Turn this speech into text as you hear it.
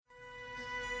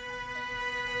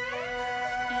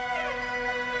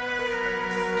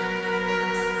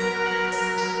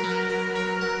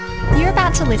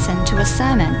about to listen to a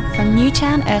sermon from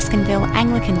Newtown, Erskineville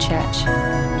Anglican Church.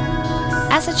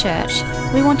 As a church,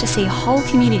 we want to see whole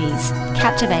communities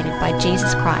captivated by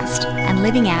Jesus Christ and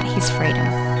living out his freedom.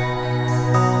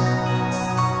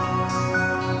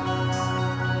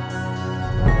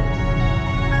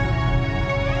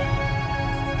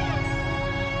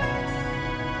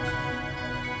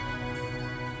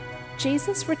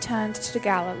 Jesus returned to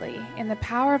Galilee in the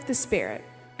power of the Spirit,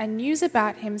 and news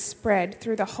about him spread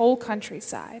through the whole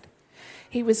countryside.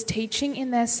 He was teaching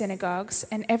in their synagogues,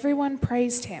 and everyone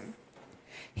praised him.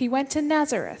 He went to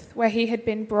Nazareth, where he had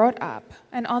been brought up,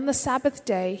 and on the Sabbath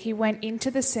day he went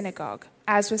into the synagogue,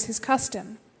 as was his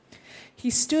custom. He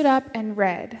stood up and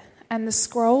read, and the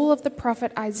scroll of the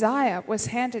prophet Isaiah was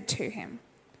handed to him.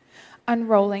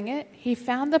 Unrolling it, he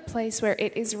found the place where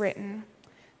it is written,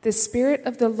 "The Spirit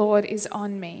of the Lord is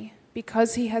on me,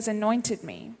 because he has anointed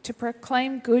me to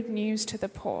proclaim good news to the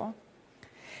poor.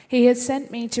 He has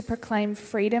sent me to proclaim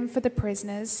freedom for the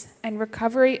prisoners and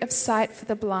recovery of sight for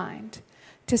the blind,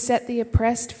 to set the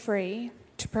oppressed free,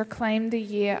 to proclaim the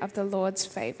year of the Lord's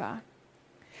favor."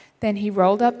 Then he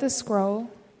rolled up the scroll,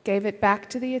 gave it back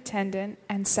to the attendant,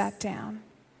 and sat down.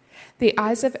 The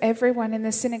eyes of everyone in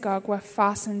the synagogue were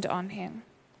fastened on him.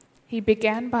 He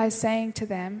began by saying to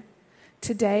them,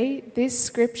 "Today, this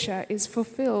scripture is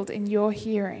fulfilled in your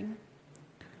hearing."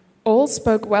 All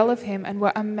spoke well of him and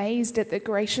were amazed at the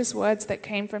gracious words that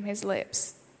came from his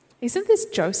lips. "Isn't this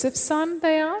Joseph's son?"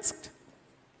 they asked.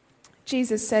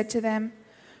 Jesus said to them,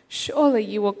 "Surely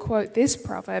you will quote this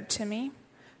proverb to me,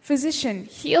 'Physician,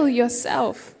 heal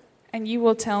yourself.' And you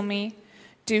will tell me,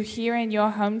 'Do here in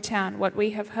your hometown what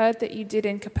we have heard that you did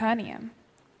in Capernaum.'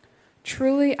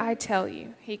 Truly I tell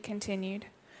you," he continued,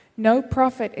 "no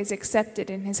prophet is accepted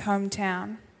in his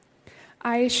hometown.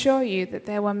 I assure you that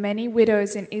there were many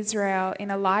widows in Israel in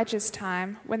Elijah's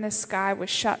time when the sky was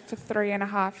shut for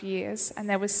 3.5 years and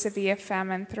there was severe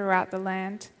famine throughout the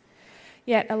land.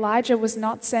 Yet Elijah was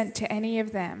not sent to any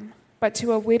of them, but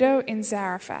to a widow in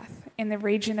Zarephath in the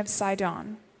region of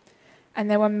Sidon. And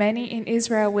there were many in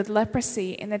Israel with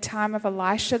leprosy in the time of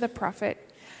Elisha the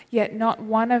prophet, yet not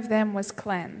one of them was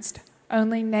cleansed,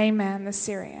 only Naaman the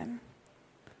Syrian."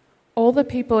 All the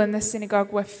people in the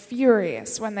synagogue were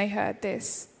furious when they heard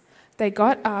this. They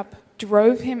got up,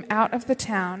 drove him out of the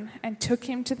town, and took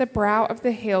him to the brow of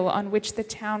the hill on which the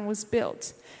town was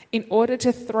built, in order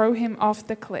to throw him off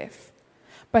the cliff.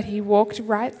 But he walked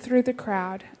right through the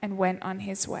crowd and went on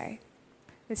his way.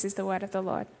 This is the word of the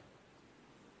Lord.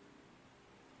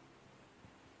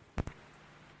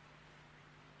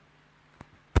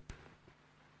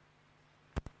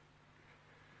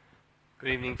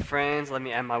 Good evening, friends. Let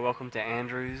me add my welcome to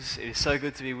Andrews. It is so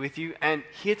good to be with you. And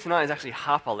here tonight is actually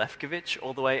Harper Lefkovich,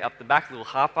 all the way up the back. Little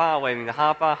Harper, waving to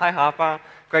Harper. Hi, Harper.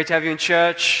 Great to have you in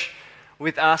church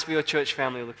with us. We're your church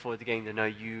family. We look forward to getting to know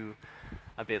you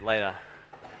a bit later.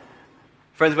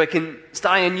 Friends, we're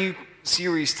starting a new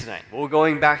series today. We're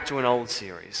going back to an old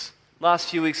series.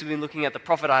 Last few weeks, we've been looking at the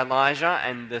prophet Elijah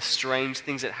and the strange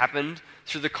things that happened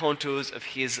through the contours of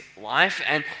his life.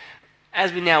 And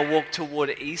as we now walk toward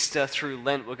Easter through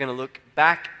Lent, we're going to look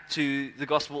back to the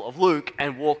Gospel of Luke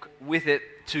and walk with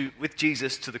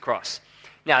Jesus to the cross.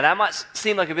 Now, that might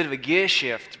seem like a bit of a gear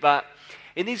shift, but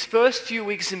in these first few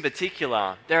weeks in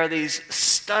particular, there are these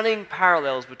stunning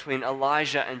parallels between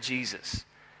Elijah and Jesus.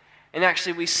 And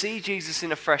actually, we see Jesus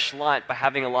in a fresh light by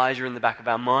having Elijah in the back of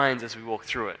our minds as we walk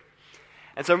through it.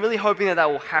 And so I'm really hoping that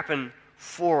will happen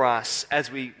for us as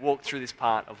we walk through this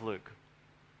part of Luke.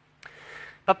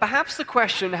 But perhaps the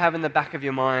question to have in the back of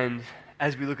your mind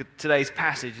as we look at today's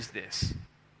passage is this: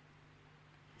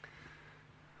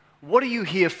 what are you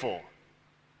here for?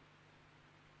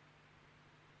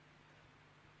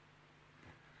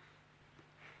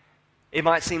 It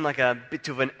might seem like a bit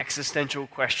of an existential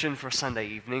question for a Sunday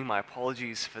evening. My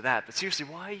apologies for that. But seriously,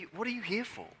 what are you here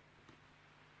for?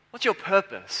 What's your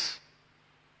purpose?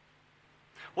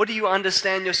 What do you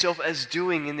understand yourself as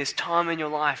doing in this time in your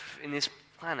life, in this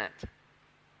planet?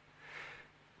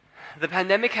 The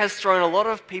pandemic has thrown a lot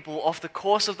of people off the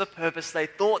course of the purpose they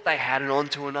thought they had and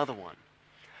onto another one.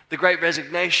 The Great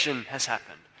Resignation has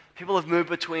happened. People have moved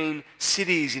between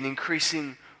cities in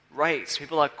increasing rates.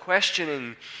 People are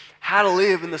questioning how to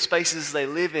live in the spaces they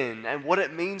live in and what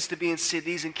it means to be in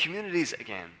cities and communities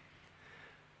again.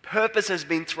 Purpose has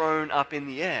been thrown up in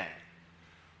the air.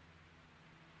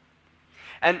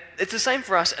 And it's the same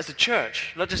for us as a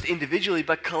church, not just individually,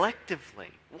 but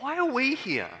collectively. Why are we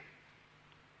here?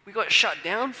 We got shut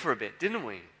down for a bit, didn't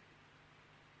we?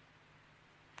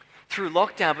 Through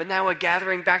lockdown, but now we're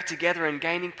gathering back together and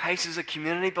gaining pace as a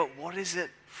community, but what is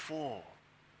it for?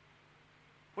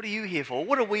 What are you here for?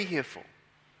 What are we here for?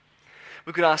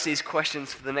 We could ask these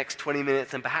questions for the next 20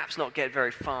 minutes and perhaps not get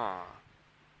very far.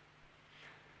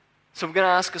 So we're going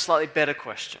to ask a slightly better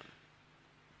question.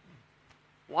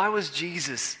 Why was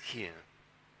Jesus here?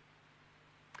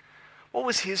 What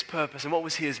was his purpose and what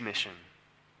was his mission?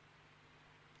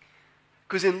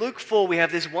 Because in Luke 4, we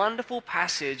have this wonderful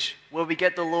passage where we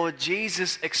get the Lord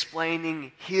Jesus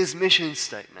explaining his mission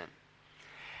statement.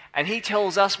 And he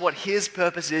tells us what his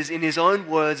purpose is in his own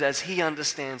words as he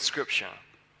understands Scripture.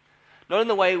 Not in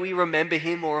the way we remember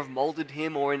him or have molded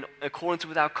him or in accordance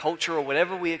with our culture or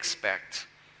whatever we expect,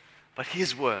 but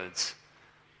his words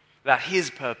about his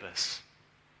purpose.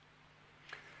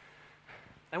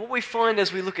 And what we find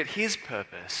as we look at his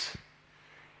purpose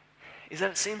is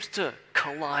that it seems to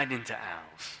collide into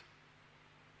ours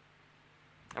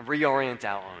and reorient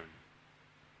our own.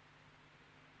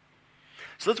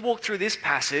 So let's walk through this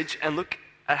passage and look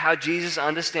at how Jesus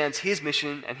understands his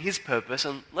mission and his purpose,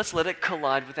 and let's let it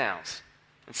collide with ours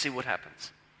and see what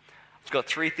happens. I've got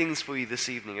 3 things for you this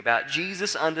evening about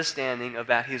Jesus' understanding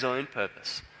about his own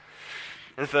purpose.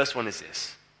 And the first one is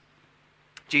this.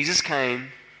 Jesus came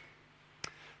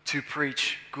to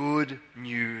preach good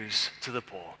news to the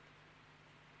poor.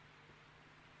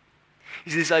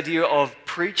 This idea of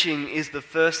preaching is the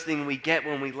first thing we get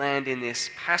when we land in this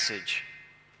passage.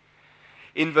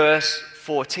 In verse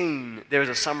 14, there is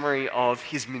a summary of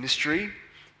his ministry.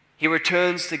 He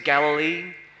returns to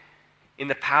Galilee in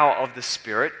the power of the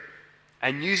Spirit,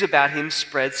 and news about him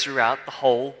spreads throughout the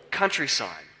whole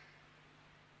countryside.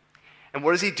 And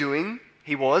what is he doing?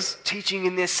 He was teaching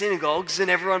in their synagogues, and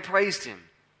everyone praised him.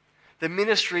 The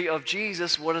ministry of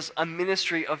Jesus was a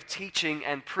ministry of teaching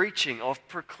and preaching, of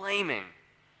proclaiming.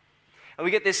 And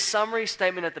we get this summary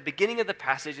statement at the beginning of the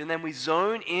passage, and then we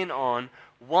zone in on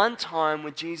one time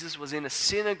when Jesus was in a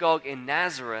synagogue in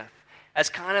Nazareth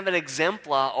as kind of an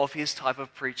exemplar of his type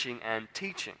of preaching and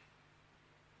teaching.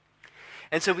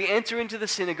 And so we enter into the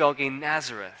synagogue in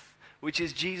Nazareth, which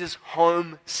is Jesus'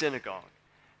 home synagogue.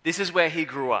 This is where he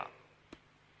grew up.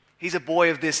 He's a boy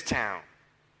of this town.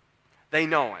 They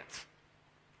know it.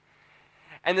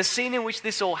 And the scene in which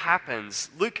this all happens,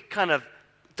 Luke kind of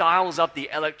dials up the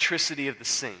electricity of the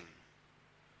scene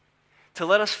to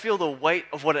let us feel the weight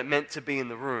of what it meant to be in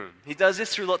the room. He does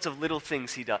this through lots of little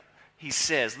things he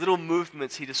says, little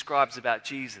movements he describes about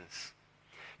Jesus.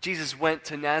 Jesus went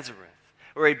to Nazareth,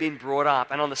 where he'd been brought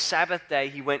up, and on the Sabbath day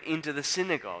he went into the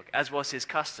synagogue, as was his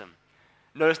custom.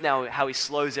 Notice now how he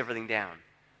slows everything down.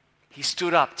 He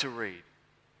stood up to read.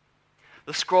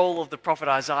 The scroll of the prophet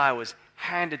Isaiah was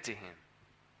handed to him.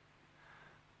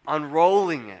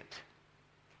 Unrolling it,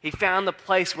 he found the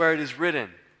place where it is written.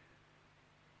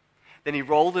 Then he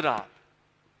rolled it up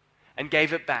and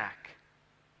gave it back,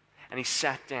 and he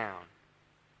sat down,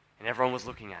 and everyone was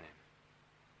looking at him.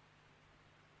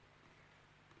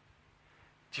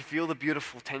 Do you feel the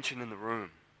beautiful tension in the room?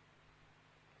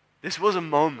 This was a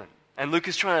moment, and Luke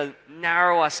is trying to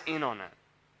narrow us in on it.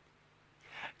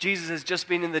 Jesus has just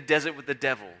been in the desert with the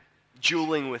devil,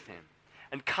 dueling with him,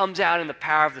 and comes out in the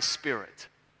power of the Spirit.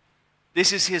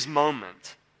 This is his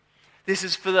moment. This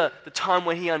is for the time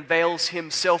when he unveils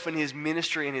himself and his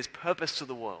ministry and his purpose to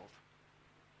the world.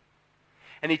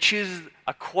 And he chooses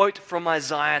a quote from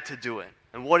Isaiah to do it.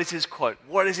 And what is his quote?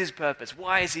 What is his purpose?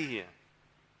 Why is he here?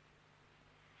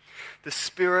 The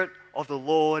Spirit of the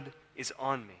Lord is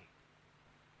on me,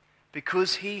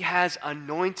 because he has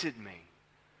anointed me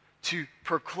to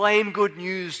proclaim good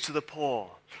news to the poor.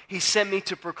 He sent me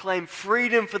to proclaim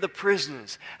freedom for the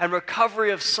prisoners and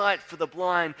recovery of sight for the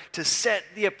blind, to set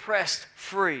the oppressed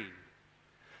free,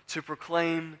 to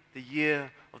proclaim the year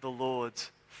of the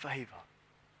Lord's favor.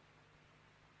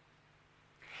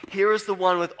 Here is the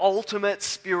one with ultimate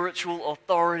spiritual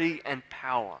authority and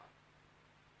power,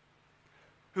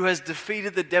 who has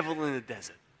defeated the devil in the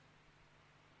desert.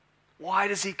 Why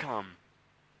does he come?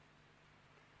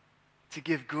 To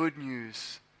give good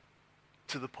news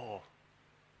to the poor.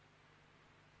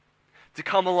 To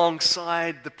come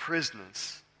alongside the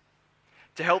prisoners.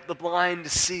 To help the blind to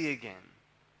see again.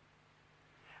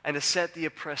 And to set the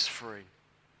oppressed free.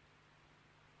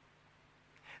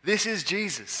 This is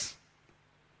Jesus.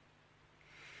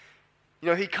 You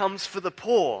know, he comes for the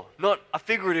poor, not a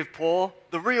figurative poor,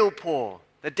 the real poor,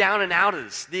 the down and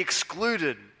outers, the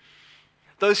excluded,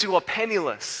 those who are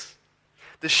penniless,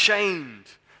 the shamed,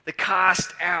 the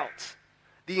cast out,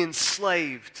 the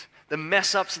enslaved, the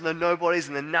mess-ups and the nobodies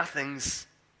and the nothings,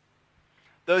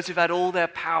 those who've had all their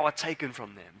power taken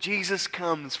from them. Jesus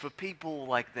comes for people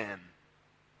like them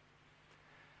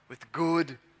with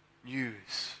good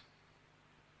news.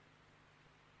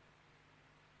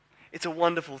 It's a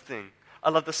wonderful thing. I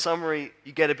love the summary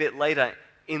you get a bit later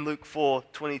in Luke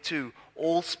 4:22,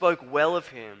 all spoke well of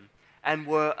him and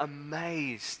were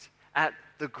amazed at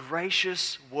the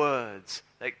gracious words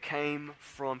that came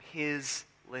from his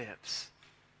lips.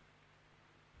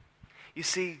 You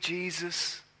see,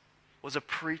 Jesus was a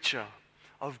preacher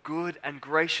of good and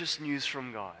gracious news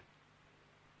from God.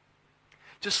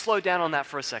 Just slow down on that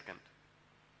for a second.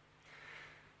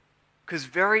 Because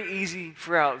very easy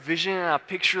for our vision and our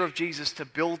picture of Jesus to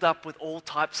build up with all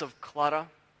types of clutter,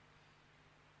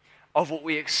 of what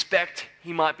we expect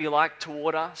he might be like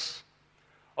toward us,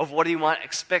 of what we might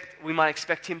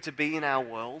expect him to be in our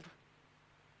world.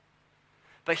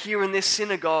 But here in this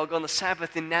synagogue on the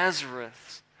Sabbath in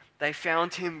Nazareth, they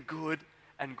found him good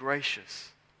and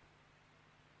gracious.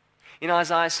 In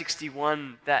Isaiah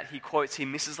 61 that he quotes, he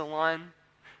misses a line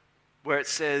where it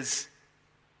says,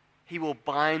 he will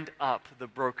bind up the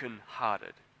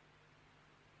brokenhearted.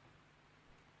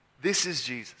 This is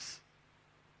Jesus.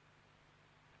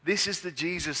 This is the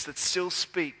Jesus that still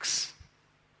speaks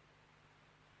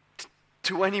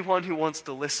to anyone who wants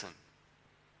to listen.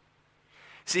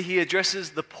 See, he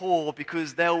addresses the poor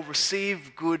because they'll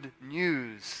receive good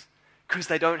news because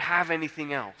they don't have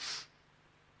anything else.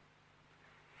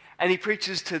 And he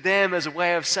preaches to them as a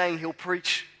way of saying he'll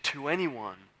preach to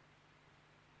anyone.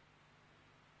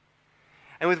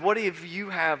 And with whatever you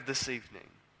have this evening,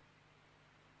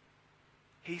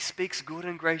 he speaks good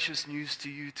and gracious news to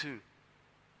you too.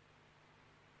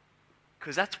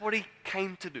 Because that's what he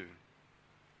came to do.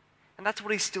 And that's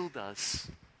what he still does.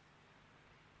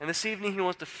 And this evening he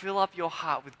wants to fill up your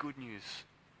heart with good news.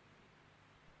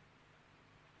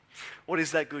 What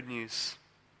is that good news?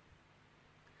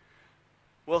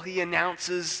 Well, he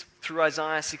announces through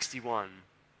Isaiah 61,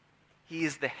 he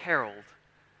is the herald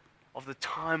of the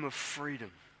time of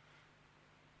freedom.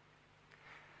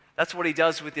 That's what he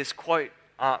does with this quote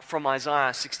from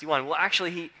Isaiah 61. Well,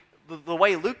 actually, the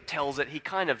way Luke tells it, he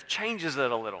kind of changes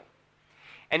it a little.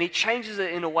 And he changes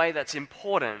it in a way that's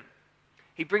important.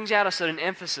 He brings out a certain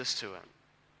emphasis to it.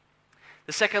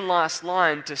 The second last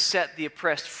line, to set the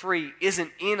oppressed free,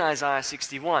 isn't in Isaiah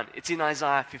 61. It's in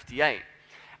Isaiah 58.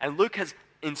 And Luke has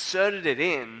inserted it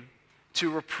in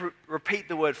to repeat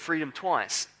the word freedom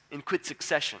twice in quick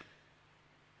succession.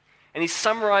 And he's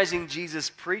summarizing Jesus'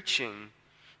 preaching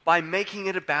by making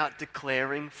it about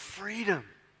declaring freedom.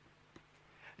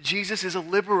 Jesus is a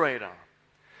liberator.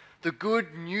 The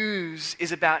good news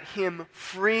is about him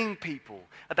freeing people,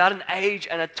 about an age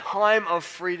and a time of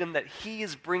freedom that he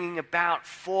is bringing about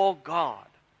for God.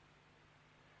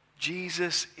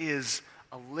 Jesus is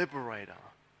a liberator.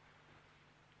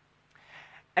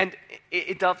 And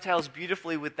it dovetails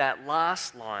beautifully with that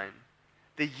last line,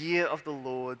 the year of the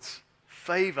Lord's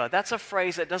favor. That's a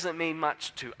phrase that doesn't mean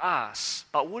much to us,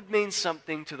 but would mean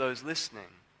something to those listening.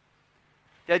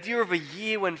 The idea of a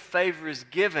year when favor is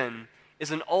given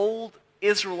is an old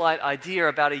Israelite idea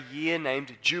about a year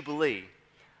named Jubilee,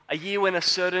 a year when a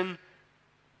certain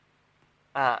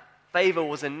favor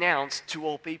was announced to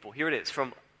all people. Here it is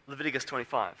from Leviticus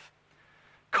 25.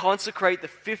 Consecrate the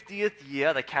 50th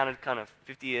year, they counted kind of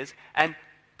 50 years, and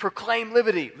proclaim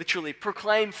liberty, literally,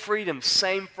 proclaim freedom.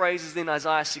 Same phrases in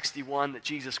Isaiah 61 that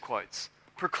Jesus quotes.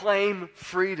 Proclaim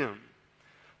freedom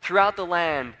throughout the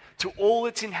land to all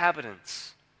its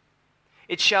inhabitants.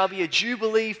 It shall be a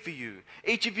jubilee for you.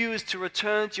 Each of you is to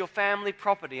return to your family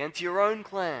property and to your own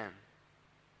clan.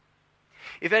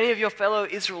 If any of your fellow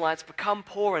Israelites become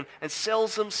poor and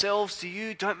sells themselves to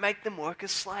you, don't make them work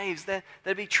as slaves.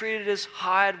 They'll be treated as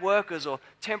hired workers or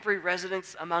temporary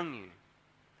residents among you.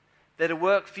 They're to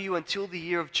work for you until the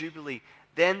year of Jubilee.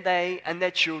 Then they and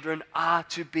their children are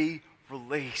to be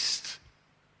released.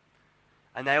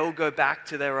 And they all go back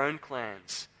to their own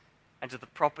clans and to the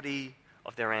property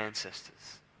of their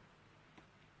ancestors.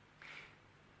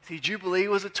 See, Jubilee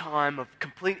was a time of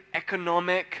complete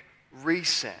economic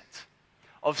reset,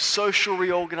 of social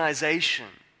reorganization,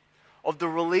 of the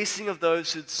releasing of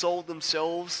those who'd sold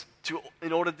themselves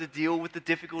in order to deal with the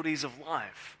difficulties of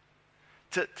life,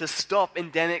 to stop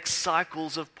endemic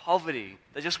cycles of poverty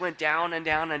that just went down and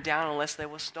down and down unless they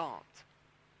were stopped.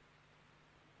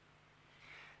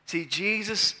 See,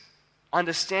 Jesus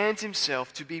understands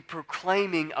himself to be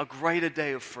proclaiming a greater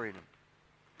day of freedom,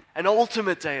 an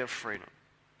ultimate day of freedom,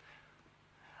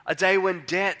 a day when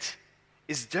debt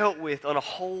is dealt with on a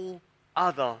whole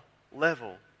other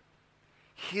level.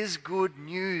 His good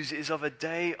news is of a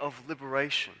day of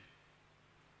liberation.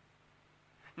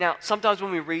 Now, sometimes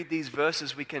when we read these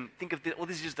verses, we can think of this, well,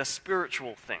 this is just a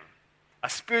spiritual thing, a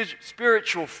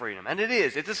spiritual freedom, and it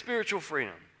is. It's a spiritual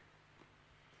freedom.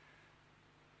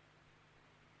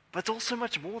 But it's also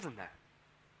much more than that.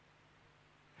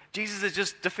 Jesus has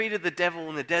just defeated the devil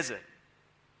in the desert.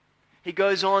 He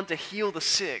goes on to heal the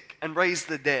sick and raise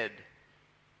the dead.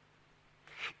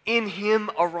 In him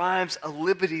arrives a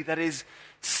liberty that is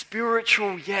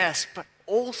spiritual, yes, but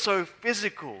also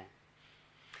physical.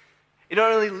 It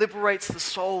not only liberates the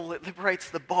soul, it liberates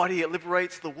the body, it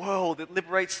liberates the world, it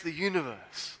liberates the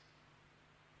universe.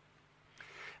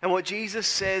 And what Jesus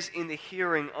says in the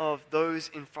hearing of those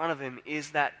in front of him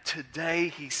is that today,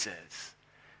 he says,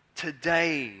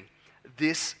 today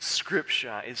this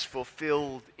scripture is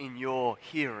fulfilled in your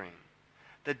hearing.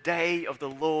 The day of the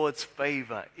Lord's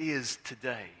favor is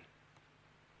today.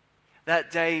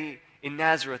 That day in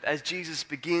Nazareth, as Jesus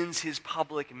begins his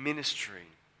public ministry,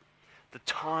 the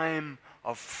time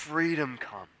of freedom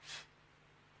comes.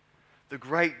 The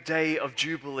great day of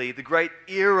Jubilee, the great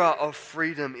era of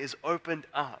freedom is opened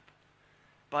up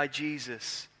by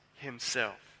Jesus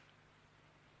himself.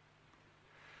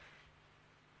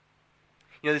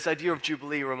 You know, this idea of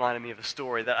Jubilee reminded me of a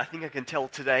story that I think I can tell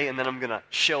today and then I'm going to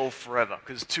shelve forever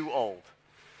because it's too old.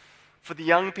 For the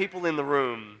young people in the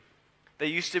room, there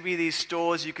used to be these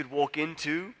stores you could walk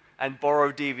into and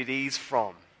borrow DVDs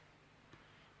from.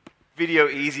 Video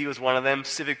Easy was one of them,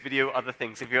 Civic Video, other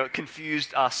things. If you're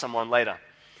confused, ask someone later.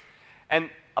 And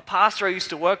a pastor I used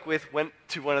to work with went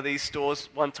to one of these stores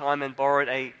one time and borrowed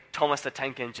a Thomas the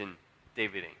Tank Engine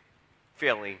DVD.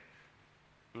 Fairly,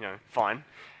 fine.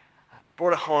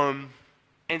 Brought it home,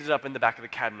 ended up in the back of the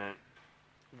cabinet.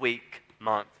 Week,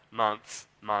 months,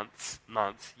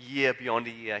 year beyond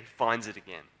a year, he finds it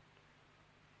again.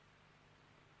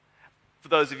 For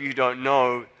those of you who don't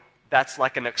know, that's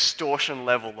like an extortion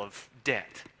level of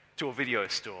debt to a video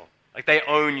store. Like they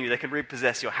own you, they can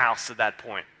repossess your house at that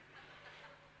point.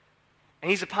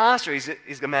 And he's a pastor, he's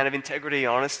a man of integrity,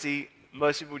 honesty.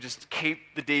 Most people just keep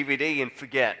the DVD and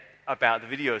forget about the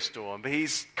video store. But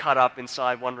he's cut up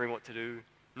inside wondering what to do,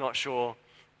 not sure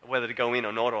whether to go in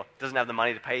or not, or doesn't have the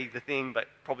money to pay the thing, but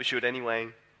probably should anyway.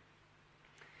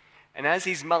 And as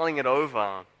he's mulling it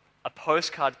over, a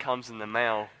postcard comes in the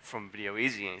mail from Video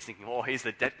Easy, and he's thinking, oh, here's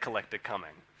the debt collector coming.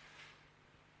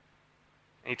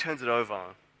 And he turns it over,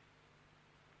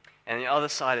 and on the other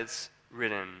side it's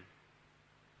written,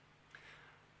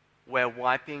 we're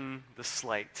wiping the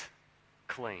slate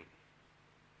clean.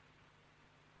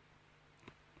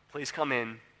 Please come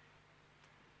in,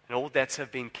 and all debts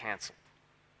have been cancelled.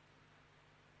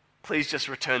 Please just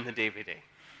return the DVD.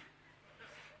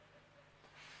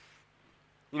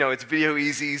 You know, it's Video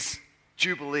Easy's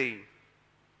Jubilee.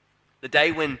 The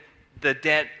day when the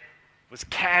debt was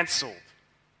cancelled.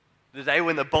 The day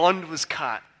when the bond was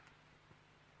cut.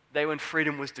 The day when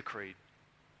freedom was decreed.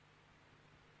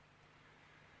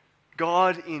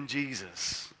 God in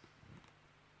Jesus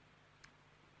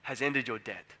has ended your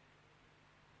debt.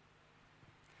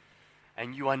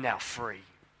 And you are now free.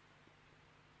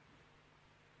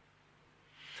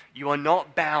 You are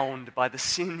not bound by the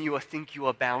sin you think you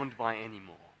are bound by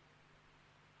anymore.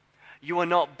 You are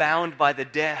not bound by the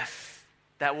death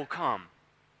that will come.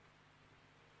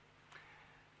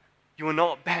 You are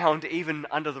not bound even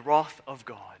under the wrath of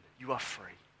God. You are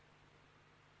free.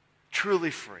 Truly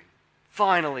free.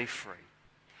 Finally free.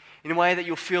 In a way that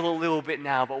you'll feel a little bit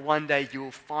now, but one day you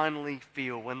will finally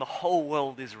feel when the whole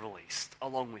world is released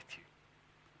along with you.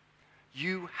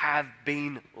 You have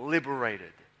been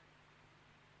liberated.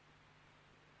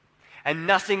 And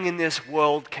nothing in this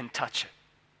world can touch it.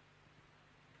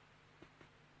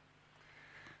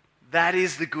 That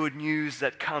is the good news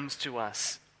that comes to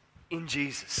us in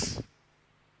Jesus.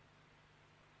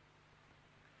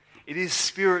 It is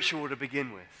spiritual to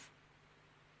begin with.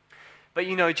 But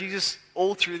you know, Jesus,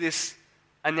 all through this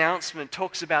announcement,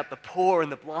 talks about the poor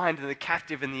and the blind and the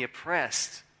captive and the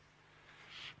oppressed.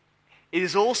 It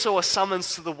is also a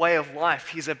summons to the way of life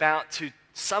he's about to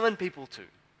summon people to.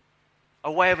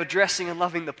 A way of addressing and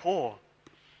loving the poor.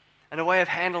 And a way of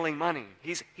handling money.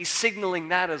 He's signaling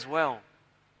that as well.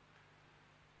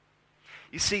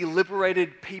 You see,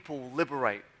 liberated people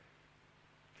liberate.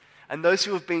 And those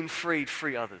who have been freed,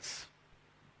 free others.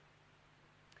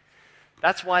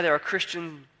 That's why there are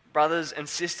Christian brothers and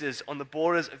sisters on the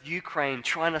borders of Ukraine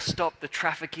trying to stop the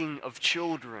trafficking of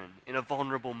children in a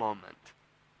vulnerable moment.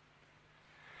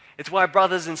 It's why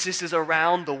brothers and sisters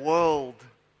around the world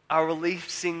are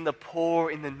releasing the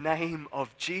poor in the name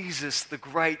of Jesus, the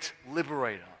great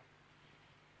liberator.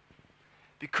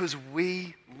 Because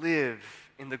we live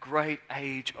in the great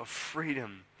age of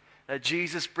freedom that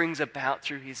Jesus brings about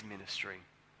through his ministry.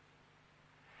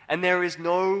 And there is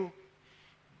no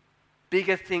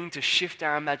bigger thing to shift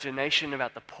our imagination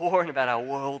about the poor and about our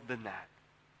world than that.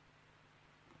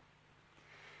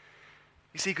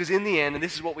 You see, because in the end, and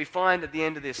this is what we find at the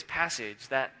end of this passage,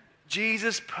 that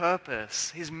Jesus'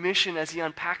 purpose, his mission as he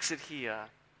unpacks it here,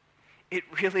 it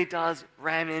really does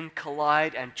ram in,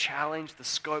 collide, and challenge the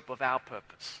scope of our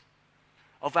purpose,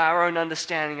 of our own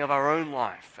understanding of our own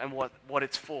life and what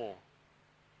it's for.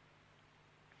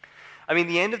 I mean,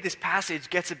 the end of this passage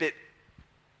gets a bit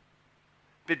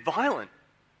violent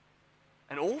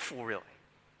and awful, really.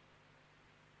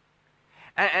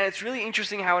 And it's really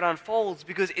interesting how it unfolds,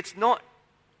 because it's not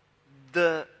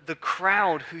the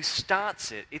crowd who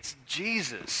starts it. It's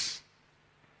Jesus.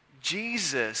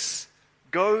 Jesus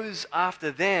goes after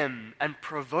them and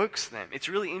provokes them. It's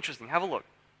really interesting. Have a look.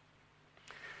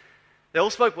 They all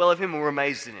spoke well of him and were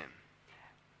amazed at him.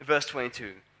 Verse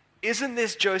 22. Isn't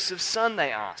this Joseph's son,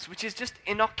 they asked, which is just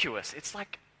innocuous. It's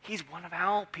like, he's one of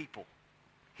our people.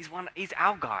 He's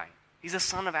our guy. He's a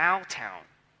son of our town.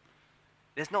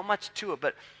 There's not much to it,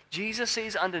 but Jesus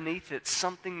sees underneath it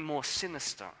something more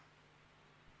sinister.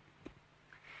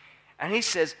 And he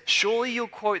says, surely you'll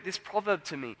quote this proverb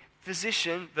to me,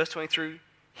 physician, verse 23,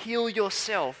 heal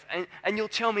yourself. And you'll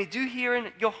tell me, do here in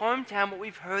your hometown what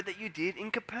we've heard that you did in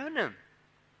Capernaum.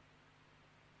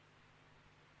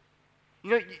 You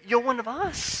know, you're one of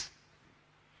us.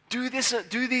 Do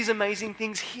these amazing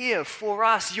things here for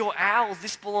us. You're ours.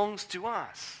 This belongs to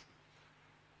us.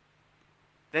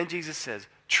 Then Jesus says,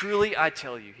 truly I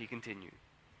tell you, he continued,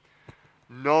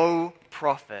 no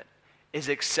prophet is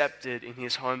accepted in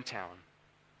his hometown.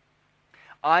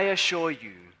 I assure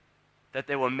you that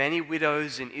there were many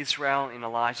widows in Israel in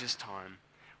Elijah's time,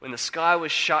 when the sky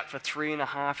was shut for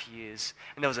 3.5 years,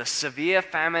 and there was a severe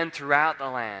famine throughout the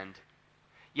land.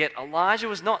 Yet Elijah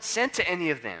was not sent to any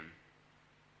of them,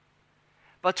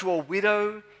 but to a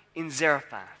widow in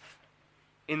Zarephath,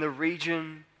 in the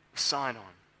region of Sidon.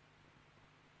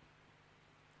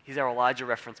 Here's our Elijah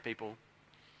reference, people.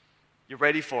 You're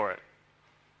ready for it.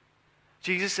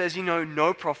 Jesus says, you know,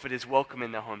 no prophet is welcome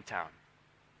in their hometown.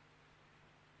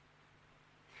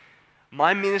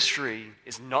 My ministry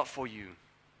is not for you.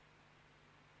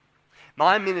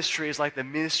 My ministry is like the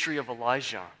ministry of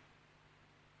Elijah.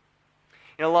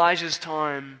 In Elijah's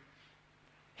time,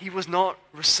 he was not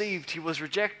received, he was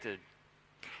rejected.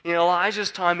 In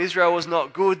Elijah's time, Israel was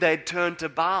not good, they'd turned to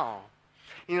Baal.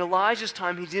 In Elijah's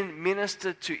time, he didn't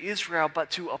minister to Israel, but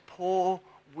to a poor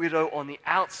widow on the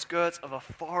outskirts of a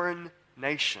foreign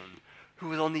nation who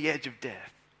was on the edge of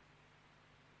death.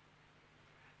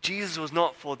 Jesus was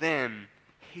not for them,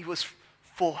 he was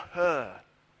for her,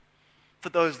 for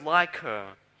those like her,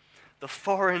 the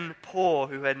foreign poor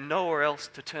who had nowhere else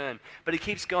to turn. But he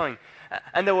keeps going.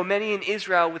 And there were many in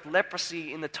Israel with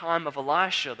leprosy in the time of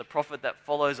Elisha, the prophet that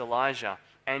follows Elijah.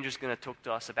 Andrew's going to talk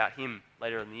to us about him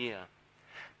later in the year.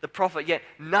 The prophet, yet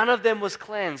none of them was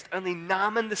cleansed, only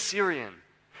Naaman the Syrian.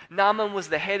 Naaman was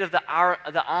the head of the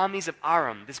armies of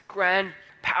Aram, this grand,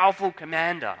 powerful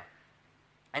commander.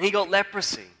 And he got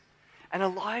leprosy. And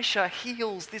Elisha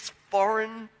heals this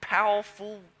foreign,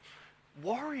 powerful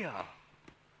warrior.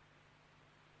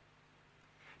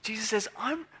 Jesus says,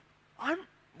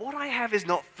 what I have is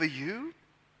not for you.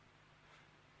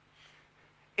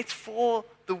 It's for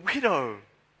the widow.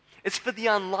 It's for the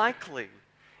unlikely.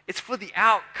 It's for the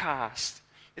outcast.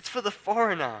 It's for the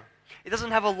foreigner. It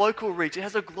doesn't have a local reach. It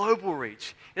has a global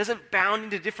reach. It doesn't bound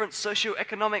into different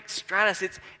socioeconomic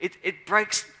stratus. It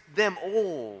breaks them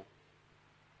all.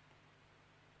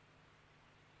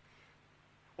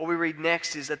 What we read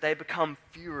next is that they become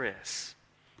furious.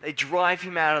 They drive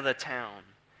him out of the town.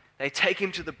 They take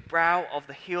him to the brow of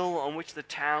the hill on which the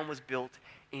town was built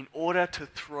in order to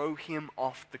throw him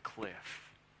off the cliff.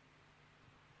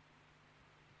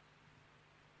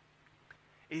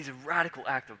 It is a radical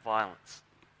act of violence.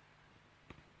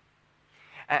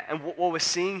 And what we're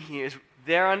seeing here is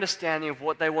their understanding of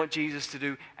what they want Jesus to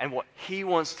do and what he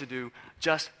wants to do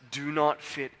just do not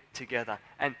fit together.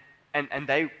 And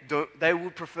they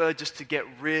would prefer just to get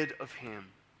rid of him.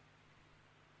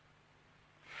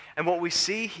 And what we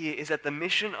see here is that the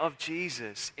mission of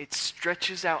Jesus, it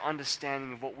stretches our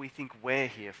understanding of what we think we're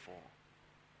here for.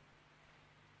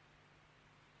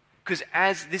 Because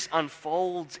as this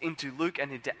unfolds into Luke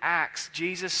and into Acts,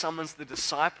 Jesus summons the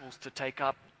disciples to take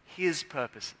up his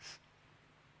purposes.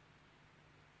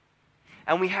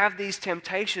 And we have these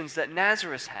temptations that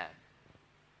Nazareth had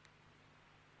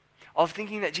of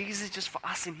thinking that Jesus is just for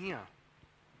us in here.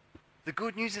 The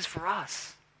good news is for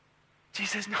us.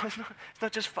 Jesus says, no, it's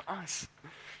not just for us.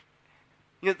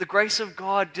 You know, the grace of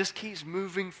God just keeps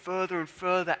moving further and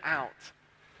further out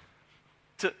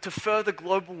to further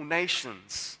global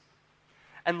nations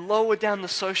and lower down the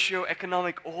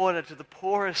socio-economic order to the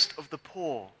poorest of the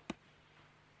poor.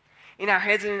 In our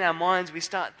heads and in our minds, we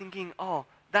start thinking, oh,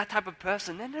 that type of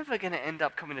person, they're never going to end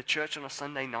up coming to church on a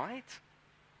Sunday night.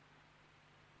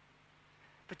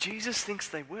 But Jesus thinks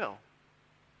they will.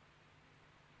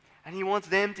 And he wants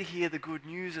them to hear the good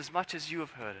news as much as you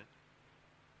have heard it.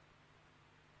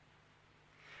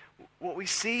 What we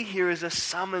see here is a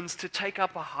summons to take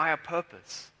up a higher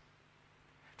purpose,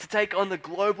 to take on the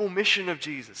global mission of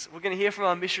Jesus. We're going to hear from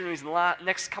our missionaries in the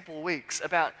next couple of weeks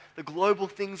about the global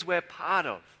things we're part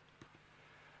of.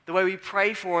 The way we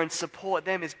pray for and support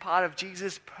them is part of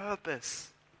Jesus' purpose.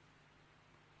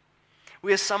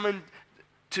 We are summoned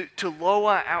to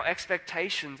lower our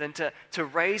expectations and to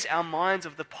raise our minds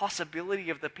of the possibility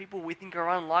of the people we think are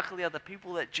unlikely are the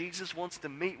people that Jesus wants to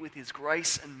meet with his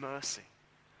grace and mercy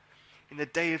in the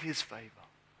day of his favor.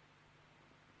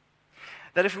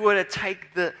 That if we were to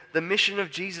take the mission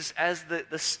of Jesus as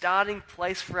the starting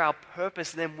place for our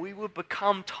purpose, then we would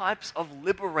become types of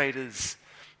liberators,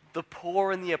 the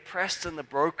poor and the oppressed and the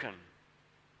broken.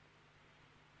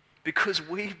 Because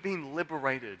we've been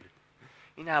liberated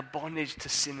in our bondage to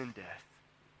sin and death.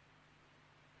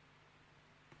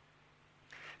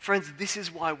 Friends, this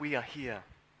is why we are here.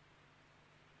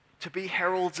 To be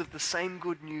heralds of the same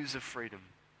good news of freedom.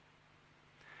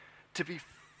 To be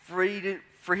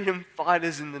freedom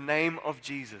fighters in the name of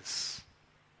Jesus.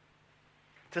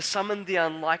 To summon the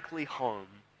unlikely home.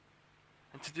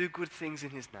 And to do good things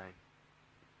in his name.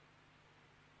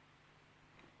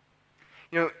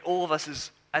 You know, all of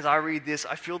us, as I read this,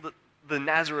 I feel that the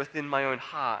Nazareth in my own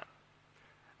heart,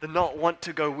 the not want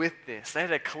to go with this. They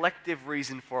had a collective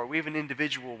reason for it. We have an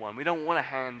individual one. We don't want to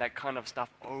hand that kind of stuff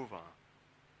over.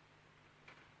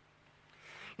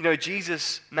 You know,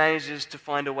 Jesus manages to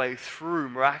find a way through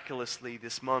miraculously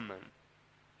this moment,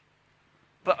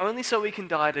 but only so we can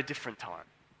die at a different time.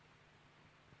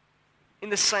 In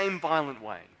the same violent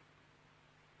way,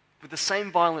 with the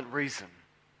same violent reason.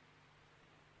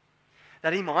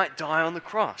 That he might die on the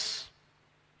cross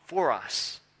for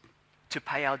us to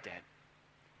pay our debt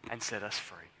and set us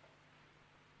free.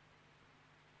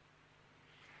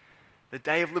 The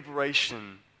day of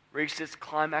liberation reached its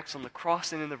climax on the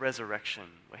cross and in the resurrection,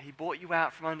 where he brought you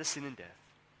out from under sin and death.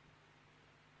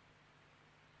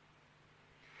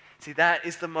 See, that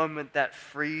is the moment that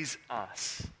frees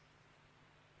us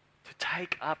to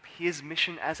take up his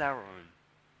mission as our own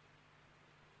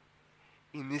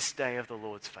in this day of the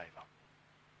Lord's favor.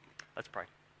 Let's pray.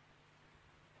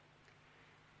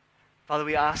 Father,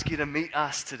 we ask you to meet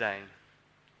us today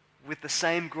with the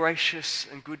same gracious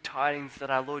and good tidings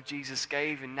that our Lord Jesus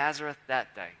gave in Nazareth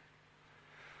that day,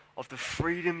 of the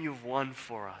freedom you've won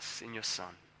for us in your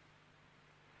Son.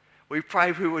 We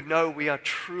pray we would know we are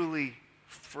truly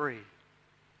free,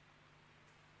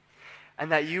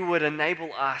 and that you would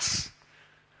enable us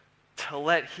to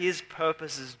let his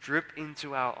purposes drip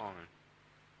into our own,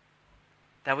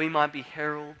 that we might be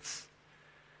heralds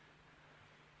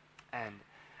and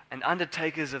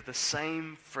undertakers of the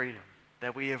same freedom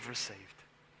that we have received.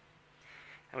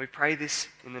 And we pray this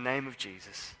in the name of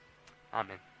Jesus.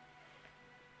 Amen.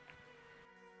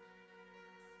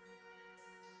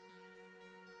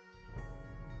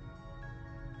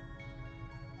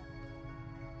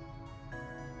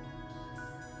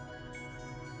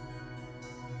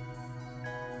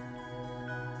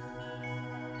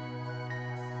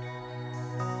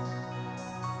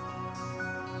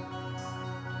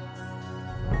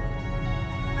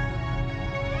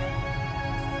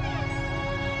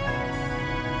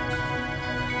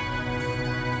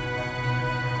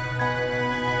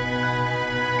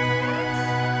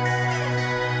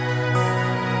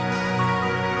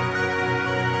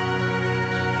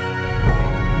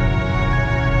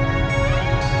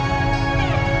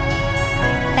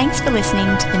 Thanks for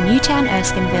listening to the Newtown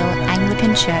Erskineville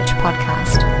Anglican Church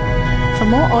podcast. For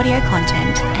more audio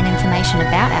content and information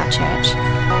about our church,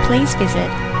 please visit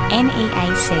neac.com.au.